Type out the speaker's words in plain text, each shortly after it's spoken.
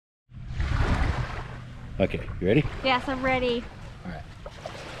Okay, you ready? Yes, I'm ready. Alright.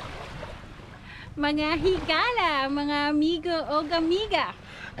 Mga higala, mga amigo o amiga.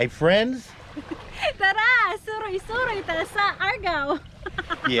 Hey friends? Tara! Suroy-suroy tara sa Argao.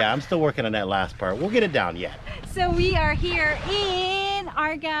 Yeah, I'm still working on that last part. We'll get it down yet. So we are here in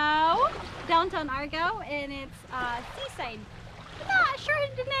Argao, downtown Argao, and it's seaside. Not sure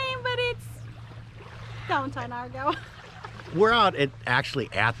the name, but it's downtown Argao. We're out actually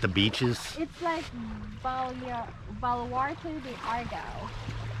at the beaches. It's like Baluarte de Argao.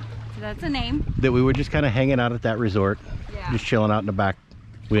 So that's a name. That we were just kind of hanging out at that resort. Yeah. Just chilling out in the back.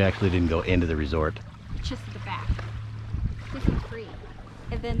 We actually didn't go into the resort. Just the back. This is free.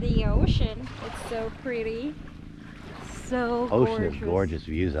 And then the ocean, it's so pretty. So Ocean gorgeous. is gorgeous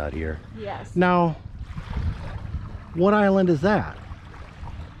views out here. Yes. Now, what island is that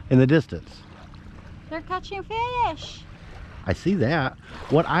in the distance? They're catching fish. I see that.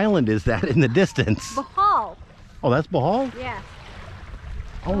 What island is that in the distance? Bohol. Oh, that's Bohol? Yes.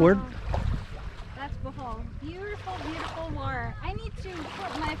 Oh, where? That's Bohol. Beautiful, beautiful water. I need to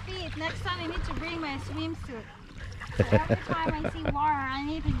put my feet. Next time I need to bring my swimsuit. So every time I see water, I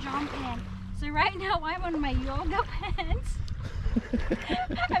need to jump in. So right now I'm on my yoga pants.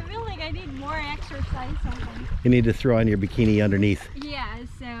 I feel like I need more exercise sometimes. You need to throw on your bikini underneath. Yeah,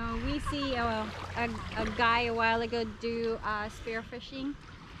 so we see a guy a while ago do spear fishing.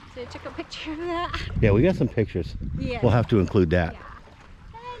 So I took a picture of that. Yeah, we got some pictures. Yeah. We'll have to include that. Yeah.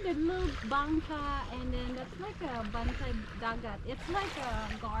 And the little bangka, and then that's like a bantay dagat. It's like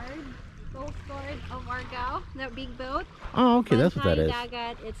a guard, coast guard of Argao, that big boat. Oh, okay, that's what that is. Bantay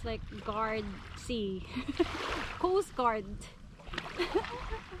dagat, it's like guard sea. Coast guard.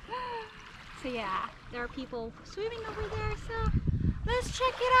 So yeah, there are people swimming over there, so let's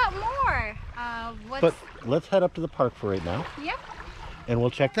check it out more. But let's head up to the park for right now. Yep. And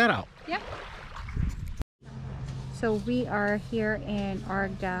we'll check that out. Yep. So we are here in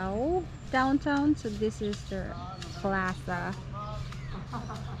Argao downtown. So this is the plaza,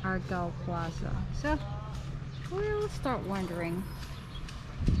 Argao Plaza. So we'll start wandering.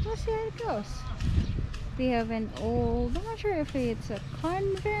 We'll see how it goes. They have an old, I'm not sure if it's a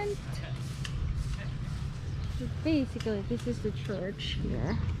convent. But basically, this is the church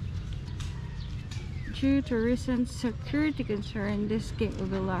here. Due to recent security concern, this gate will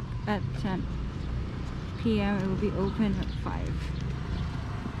be locked at 10 p.m. It will be open at 5.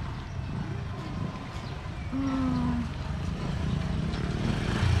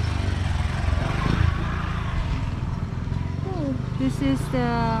 Oh, this is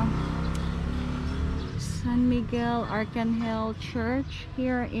the San Miguel Arcangel Church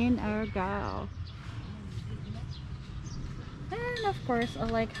here in Argao. And of course, I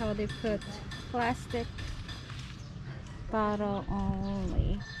like how they put plastic bottle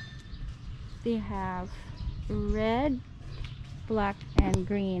only. They have red, black, and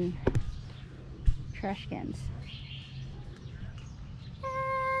green trash cans.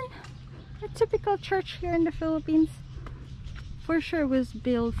 And a typical church here in the Philippines for sure was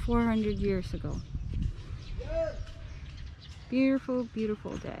built 400 years ago. Beautiful,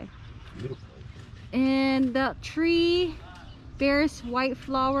 beautiful day. Beautiful. And that tree bears white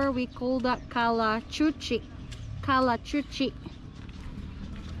flower. We call that kalachuchi. Kalachuchi.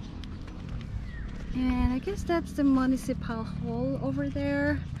 And I guess that's the municipal hall over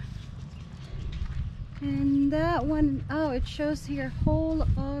there. And that one, oh, it shows here Hall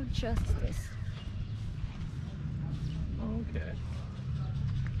of Justice. Okay.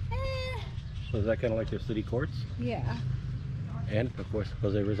 So is that kind of like their city courts? Yeah. And of course,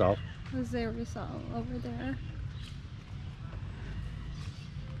 Jose Rizal. Jose Rizal over there.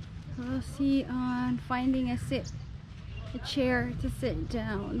 We'll see on finding a chair to sit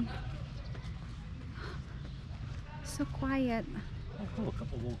down. So quiet. Oh, cool. A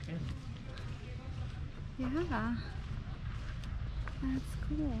couple little cans. Yeah. That's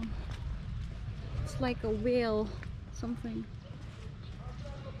cool. It's like a whale, something.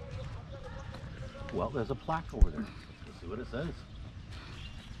 Well, there's a plaque over there. Let's see what it says.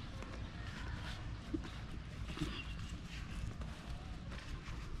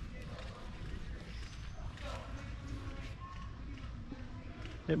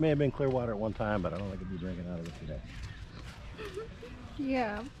 It may have been clear water at one time, but I don't think I'd be drinking out of it today.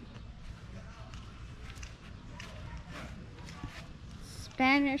 Yeah.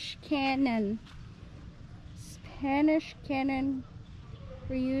 Spanish cannon. Spanish cannon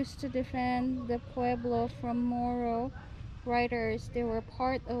were used to defend the pueblo from Moro riders. They were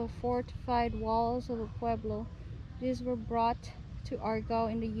part of fortified walls of the pueblo. These were brought to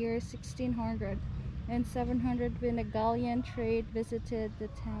Argao in the year 1600 and 700 when a galleon trade visited the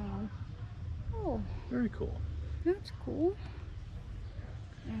town. Oh, Very cool. that's cool.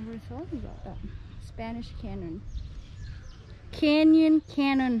 Never thought about that. Spanish Canyon. Canyon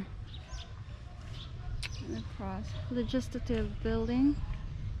Cannon. Across. Legislative building.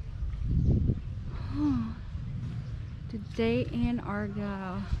 Today in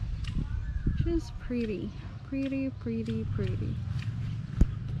Argao. Just pretty. Pretty.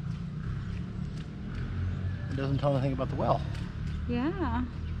 It doesn't tell anything about the well. Yeah.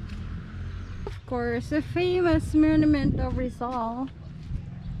 Of course, the famous monument of Rizal.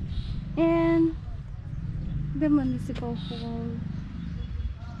 And the municipal hall.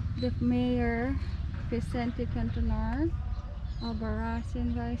 The mayor, Vicente Cantonar,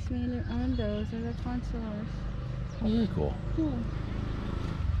 Albarazin, Vice Mayor, and those are the councilors. Oh, very cool. Cool.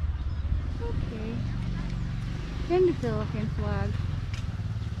 Okay. And the Philippine flag.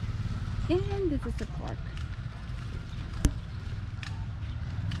 And this is the park.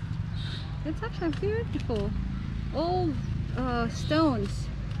 It's actually beautiful. Old stones.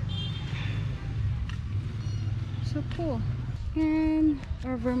 So cool. And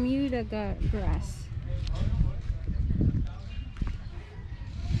our Bermuda grass.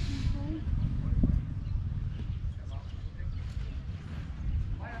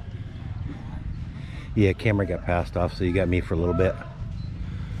 Yeah, camera got passed off, so you got me for a little bit.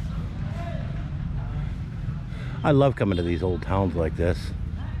 I love coming to these old towns like this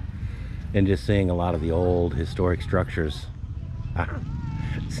and just seeing a lot of the old historic structures.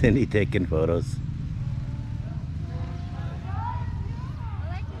 Cindy taking photos. I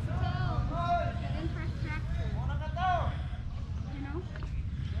like this too. The infrastructure. You know?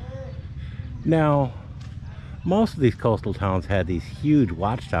 Now, most of these coastal towns had these huge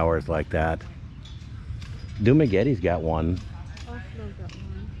watchtowers like that. Dumaguete's got one Oslo got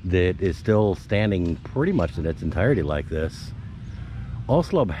one. that is still standing pretty much in its entirety like this.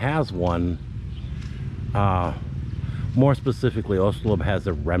 Oslo has one. More specifically, Oslo has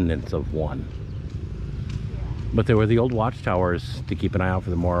the remnants of one. But there were the old watchtowers to keep an eye out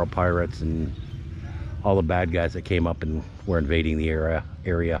for the Moro pirates and all the bad guys that came up and were invading the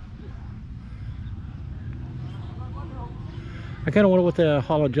area. I kind of wonder what the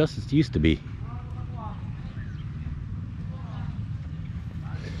Hall of Justice used to be.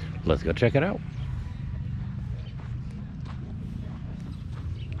 Let's go check it out.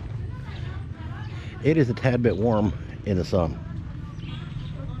 It is a tad bit warm in the sun.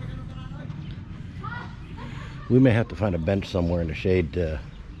 We may have to find a bench somewhere in the shade to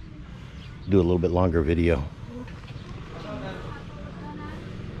do a little bit longer video.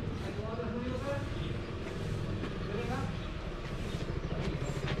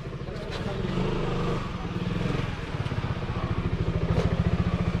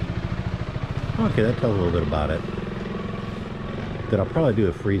 Okay, that tells a little bit about it. Then I'll probably do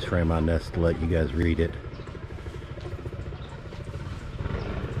a freeze frame on this to let you guys read it.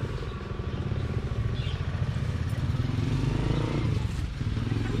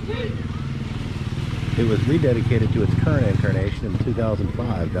 It was rededicated to its current incarnation in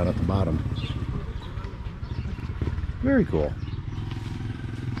 2005 down at the bottom. Very cool.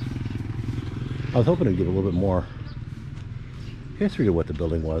 I was hoping to give a little bit more history to what the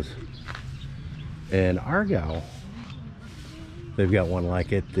building was. In Argao, they've got one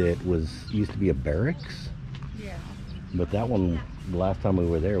like it that used to be a barracks. Yeah. But that one, the last time we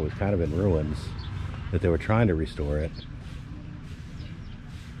were there, was kind of in ruins, that they were trying to restore it.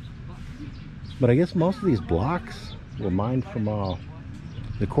 But I guess most of these blocks were mined from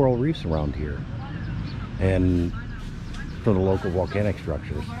the coral reefs around here and from the local volcanic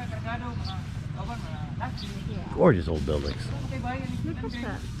structures. Gorgeous old buildings. Look at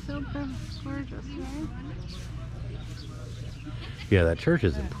that. So gorgeous, right? Yeah, that church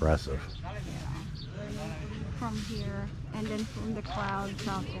is impressive. Yeah. From here, and then from the clouds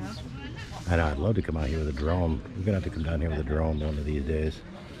out there. I know, I'd love to come out here with a drone. We're gonna have to come down here with a drone one of these days.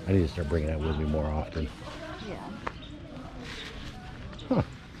 I need to start bringing that with me more often. Yeah. Huh.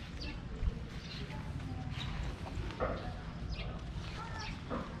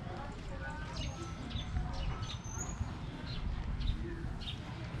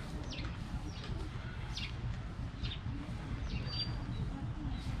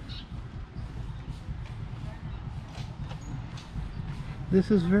 This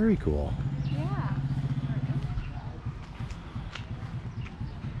is very cool. Yeah.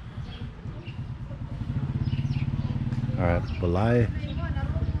 Alright, Balay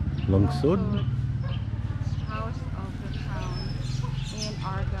Lungsod. House of the town in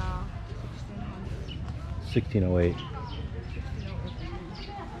Argao, 1608. 1608.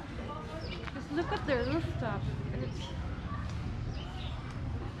 Just look at their rooftop.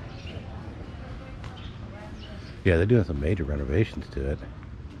 Yeah, they're doing some major renovations to it.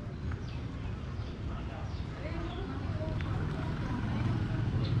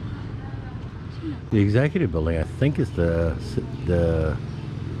 The executive building, I think, is the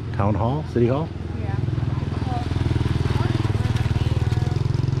town hall, city hall. Yeah.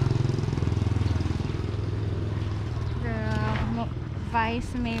 The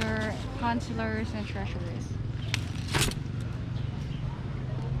vice mayor, councilors, and treasurers.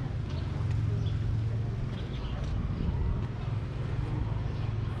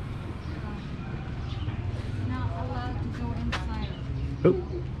 Not allowed to go inside. Oh,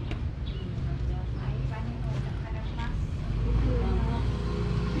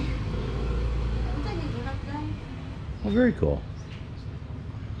 oh, very cool.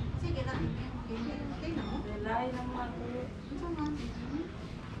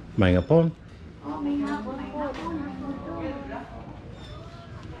 May ngapon.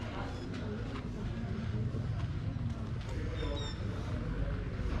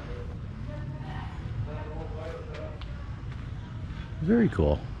 Very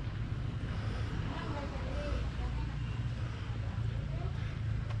cool.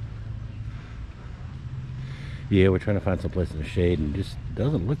 Yeah, we're trying to find some place in the shade, and just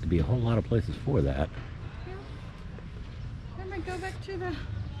doesn't look to be a whole lot of places for that. Yeah. Then we go back to the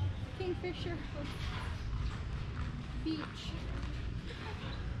Kingfisher beach.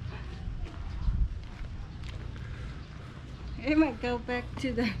 I might go back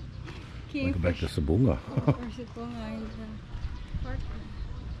to the Go back to Kingfisher. Sabunga. Or Sabunga in the park.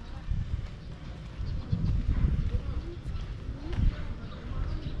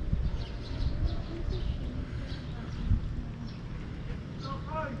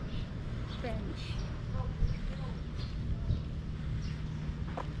 Bench.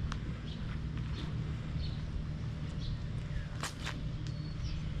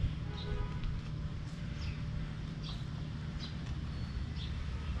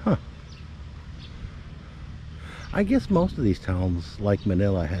 Huh. I guess most of these towns, like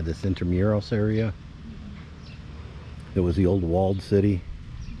Manila, had this intramuros area. It was the old walled city,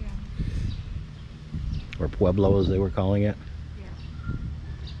 Yeah. or Pueblo as they were calling it. Yeah.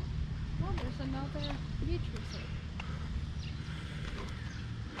 Oh, there's another beach resort.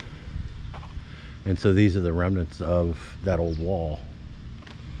 And so these are the remnants of that old wall,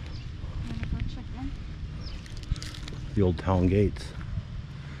 Wanna go check in? the old town gates.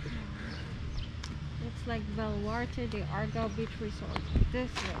 It's like Baluarte de Argao Beach Resort. This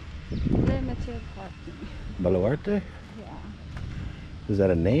way. Limited parking. Baluarte? Yeah. Is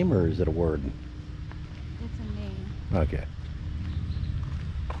that a name or is it a word? It's a name. Okay.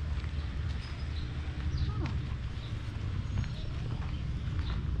 Huh.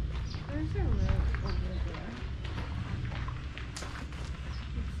 There's a road over there.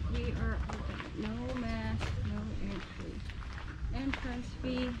 We are open. No mask, no entry. Entrance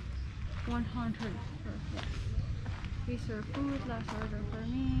fee 100 per head. We serve food, last order for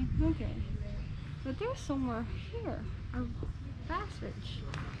me. Okay. But there's somewhere here. A passage.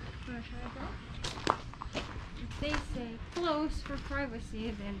 Wanna try that? If they say close for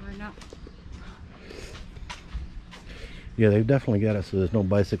privacy, then we're not. Yeah, they've definitely got it so there's no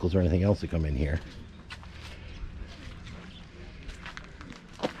bicycles or anything else that come in here.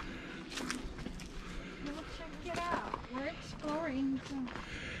 We'll check it out. We're exploring. So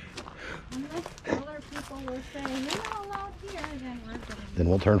unless other people will say you're not allowed here, then we're gonna. Then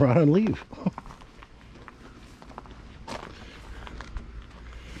we'll turn around and leave.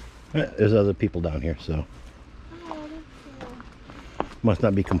 There's other people down here, so Oh, that's cool. must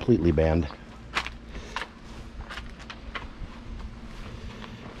not be completely banned.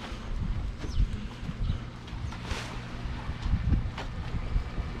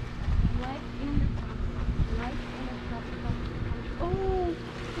 Light in the tropical. Oh,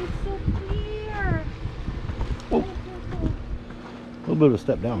 it's so clear. Oh, Look, look, look. a little bit of a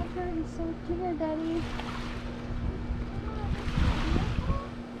step down. Water is so clear, Daddy.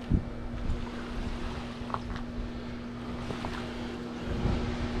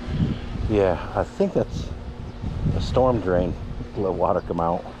 Yeah, I think that's a storm drain. Let water come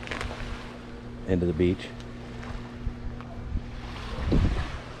out into the beach.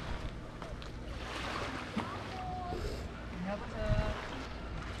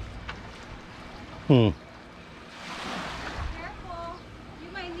 Hmm. Careful.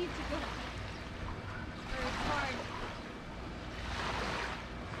 You might need to go. Or it's hard.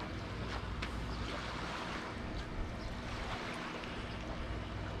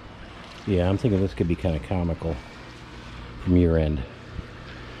 Yeah, I'm thinking this could be kind of comical from your end.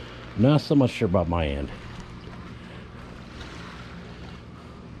 Not so much sure about my end.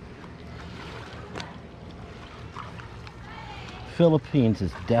 Philippines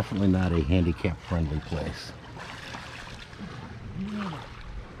is definitely not a handicap-friendly place.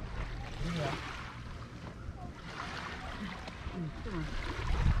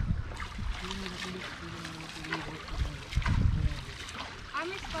 I'm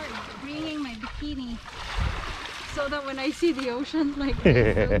gonna start bringing my bikini so that when I see the ocean, like,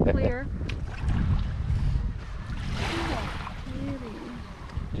 it's so clear. Oh, really?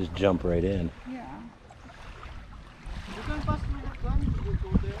 Just jump right in. Yeah.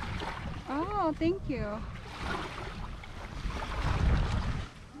 Oh, thank you.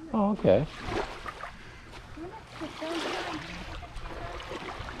 Oh, okay.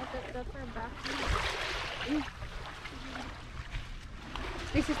 That's our bathroom.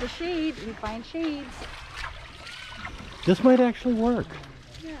 This is the shade. We find shades. This might actually work.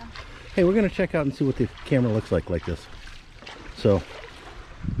 Yeah. Hey, we're gonna check out and see what the camera looks like this. So